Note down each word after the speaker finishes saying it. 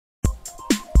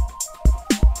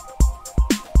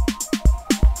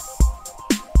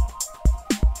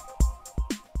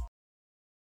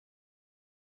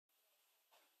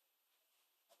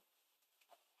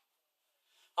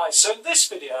Hi, so in this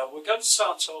video we're going to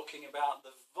start talking about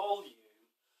the volume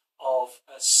of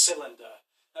a cylinder.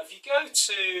 Now if you go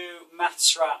to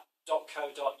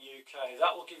mathswrap.co.uk,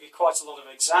 that will give you quite a lot of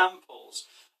examples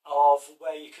of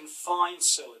where you can find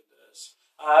cylinders.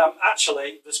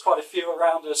 Actually, there's quite a few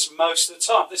around us most of the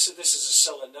time. This is a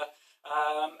cylinder,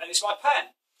 and it's my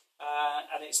pen,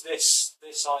 and it's this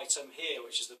item here,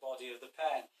 which is the body of the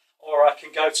pen. Or I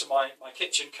can go to my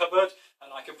kitchen cupboard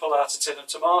and I can pull out a tin of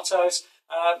tomatoes,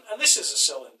 and this is a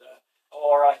cylinder.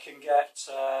 Or I can get,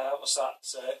 a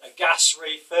gas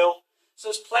refill. So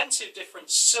there's plenty of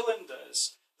different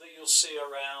cylinders that you'll see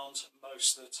around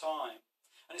most of the time.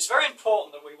 And it's very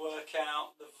important that we work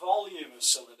out the volume of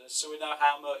cylinders so we know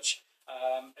how much,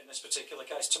 in this particular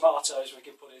case, tomatoes we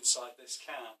can put inside this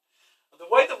can. And the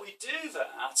way that we do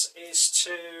that is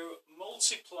to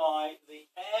multiply the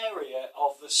area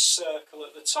of the circle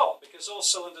at the top, because all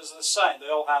cylinders are the same. They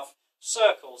all have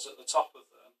circles at the top of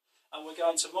them, and we're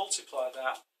going to multiply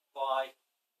that by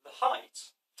the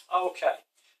height. Okay,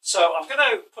 so I'm going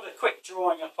to put a quick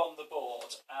drawing up on the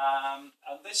board, and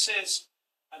this is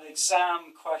an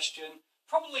exam question,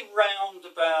 probably round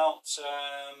about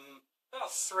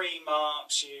 3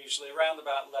 marks usually, around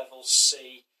about level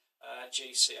C.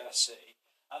 GCSE.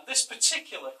 And this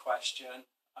particular question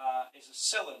is a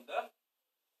cylinder,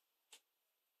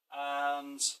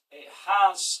 and it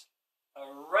has a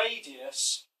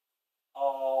radius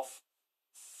of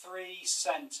 3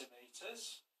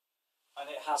 centimetres and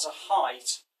it has a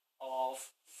height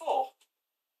of 4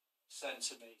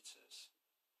 centimetres.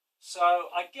 So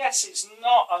I guess it's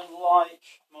not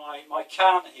unlike my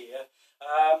can here.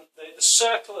 The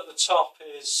circle at the top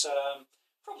is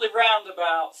probably round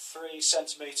about 3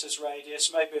 centimetres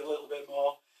radius, maybe a little bit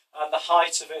more, and the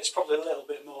height of it is probably a little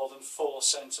bit more than 4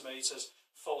 centimetres.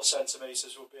 4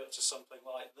 centimetres would be up to something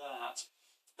like that.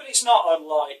 But it's not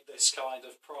unlike this kind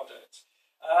of product.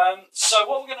 So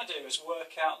what we're going to do is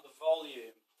work out the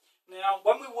volume. Now,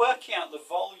 when we're working out the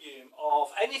volume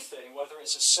of anything, whether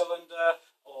it's a cylinder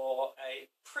or a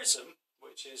prism,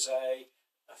 which is a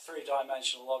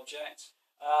 3-dimensional object,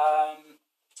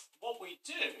 what we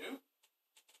do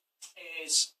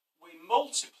is we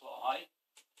multiply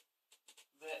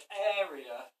the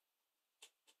area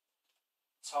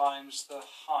times the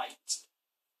height.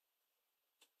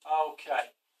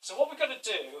 Okay, so what we're going to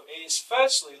do is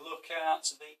firstly look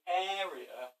at the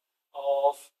area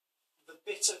of the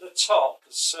bit at the top,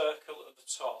 the circle at the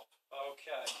top.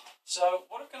 Okay, so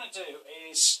what I'm going to do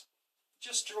is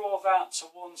just draw that to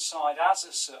one side as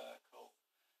a circle,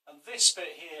 and this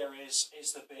bit here is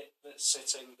the bit that's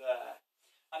sitting there.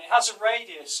 And it has a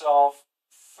radius of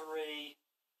 3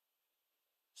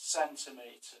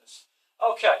 centimetres.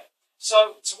 Okay,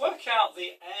 so to work out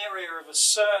the area of a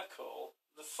circle,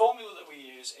 the formula that we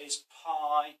use is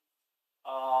pi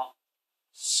r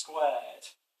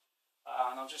squared.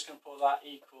 And I'm just going to put that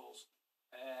equals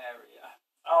area.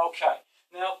 Okay,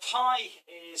 now pi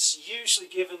is usually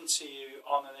given to you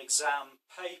on an exam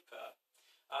paper.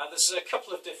 There's a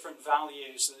couple of different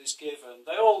values that is given.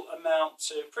 They all amount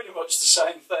to pretty much the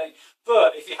same thing,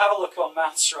 but if you have a look on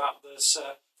MathsWrap, there's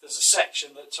a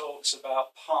section that talks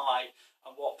about pi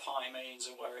and what pi means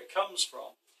and where it comes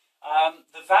from.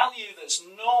 The value that's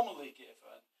normally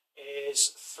given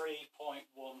is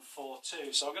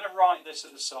 3.142, so I'm going to write this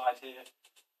at the side here.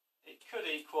 It could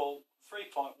equal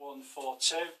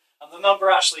 3.142, and the number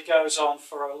actually goes on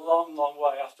for a long, long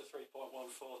way after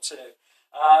 3.142.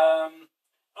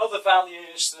 Other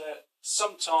values that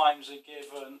sometimes are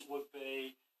given would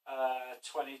be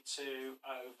 22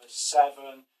 over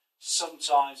 7.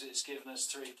 Sometimes it's given as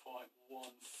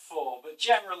 3.14. But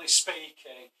generally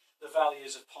speaking, the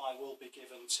values of pi will be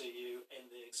given to you in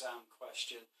the exam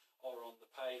question or on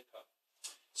the paper.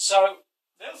 So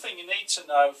the other thing you need to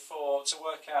know to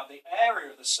work out the area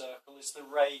of the circle is the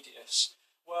radius.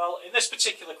 Well, in this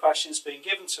particular question, it's been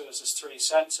given to us as 3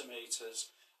 centimetres.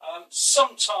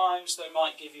 Sometimes they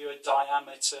might give you a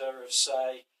diameter of,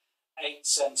 say, 8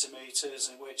 centimetres,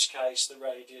 in which case the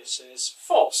radius is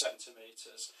 4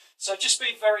 centimetres. So just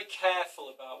be very careful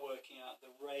about working out the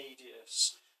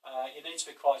radius. You need to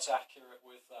be quite accurate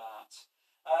with that.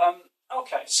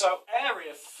 Okay, so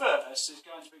area first is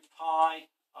going to be pi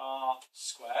r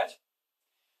squared,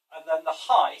 and then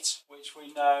the height, which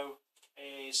we know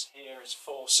is here, is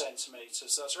 4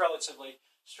 centimetres. That's relatively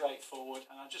straightforward,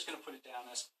 and I'm just going to put it down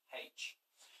as h.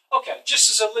 Okay, just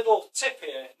as a little tip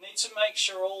here, you need to make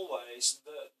sure always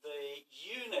that the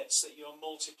units that you're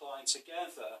multiplying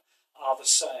together are the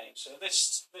same. So in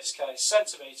this case,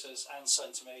 centimetres and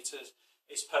centimetres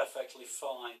is perfectly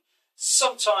fine.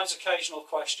 Sometimes occasional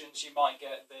questions you might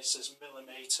get this as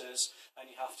millimetres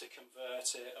and you have to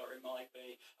convert it, or it might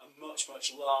be a much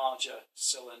larger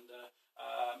cylinder,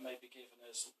 maybe given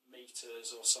as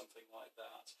metres or something like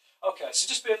that. Okay, so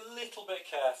just be a little bit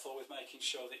careful with making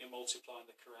sure that you're multiplying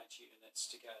the correct units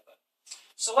together.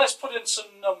 So let's put in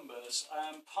some numbers.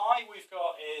 Pi we've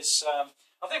got is,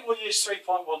 I think we'll use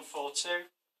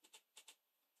 3.142.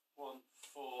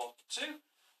 142.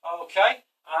 Okay,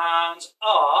 and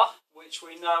r, which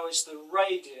we know is the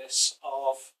radius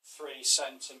of 3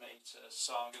 centimetres.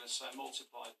 So I'm going to say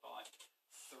multiplied by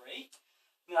 3.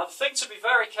 Now the thing to be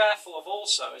very careful of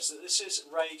also is that this is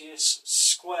radius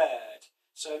squared.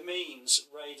 So it means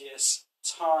radius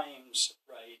times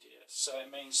radius. So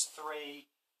it means 3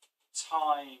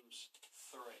 times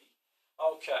 3.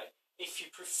 Okay, if you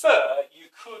prefer,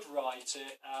 you could write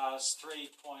it as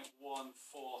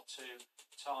 3.142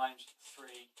 times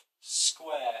 3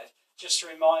 squared. Just to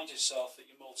remind yourself that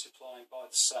you're multiplying by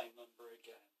the same number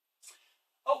again.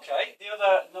 Okay, the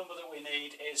other number that we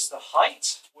need is the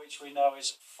height, which we know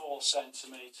is 4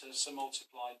 centimetres, so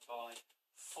multiplied by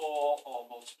 4 or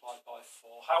multiplied by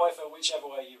 4. However, whichever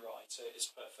way you write it is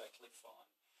perfectly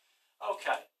fine.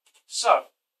 Okay,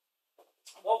 so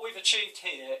what we've achieved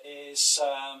here is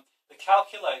the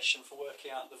calculation for working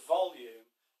out the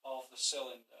volume of the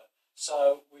cylinder.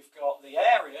 So we've got the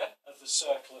area of the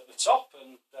circle at the top,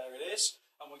 and there it is,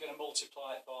 and we're going to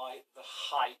multiply it by the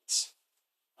height.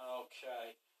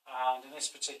 Okay, and in this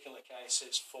particular case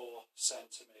it's 4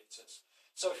 centimetres.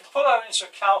 So if we put that into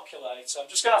a calculator, I'm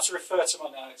just going to have to refer to my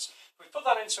notes. If we put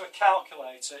that into a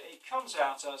calculator, it comes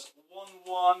out as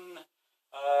 113.112.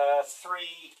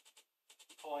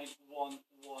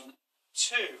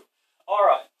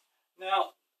 Alright,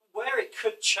 now where it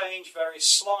could change very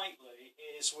slightly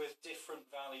is with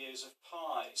different values of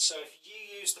pi. So if you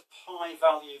use the pi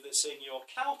value that's in your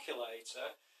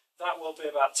calculator, that will be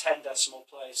about 10 decimal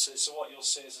places. So what you'll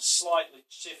see is a slightly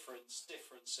difference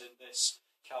in this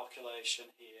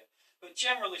calculation here. But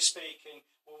generally speaking,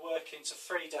 we're working to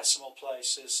 3 decimal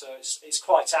places, so it's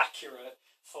quite accurate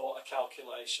for a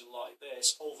calculation like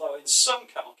this, although in some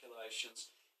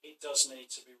calculations it does need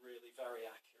to be really very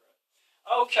accurate.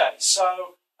 Okay,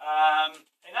 so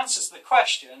in answer to the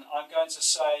question, I'm going to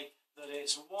say that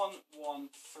it's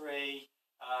 113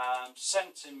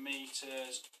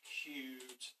 centimetres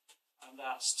cubed, and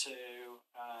that's to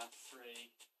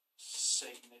 3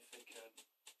 significant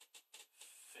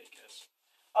figures.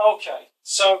 Okay,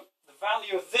 so the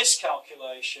value of this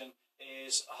calculation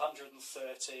is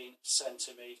 113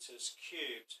 centimetres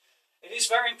cubed. It is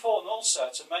very important also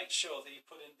to make sure that you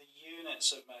put in the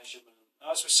units of measurement.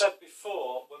 Now, as we said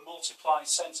before, we're multiplying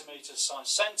centimetres times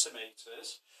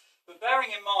centimetres, but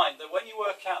bearing in mind that when you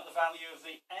work out the value of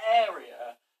the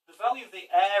area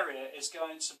is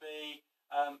going to be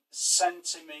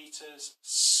centimetres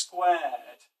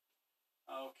squared.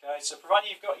 Okay, so provided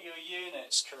you've got your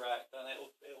units correct, then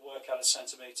it'll work out as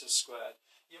centimetres squared.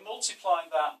 You're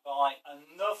multiplying that by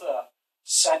another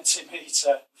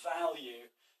centimetre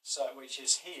value, so which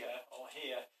is here or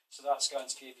here, so that's going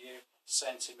to give you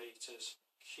centimetres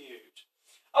cubed.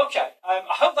 Okay, I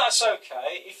hope that's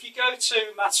okay. If you go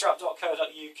to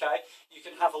mathswrap.co.uk, you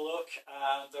can have a look.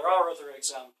 There are other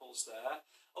examples there.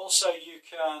 Also, you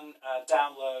can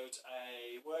download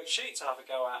a worksheet to have a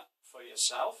go at for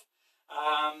yourself.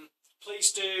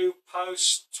 Please do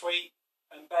post, tweet,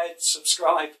 embed,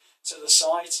 subscribe to the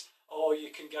site, or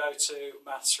you can go to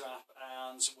Mathswrap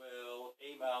and we'll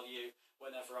email you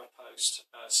whenever I post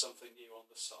something new on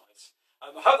the site.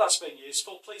 I hope that's been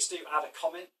useful. Please do add a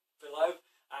comment below,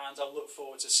 and I look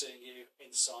forward to seeing you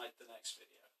inside the next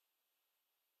video.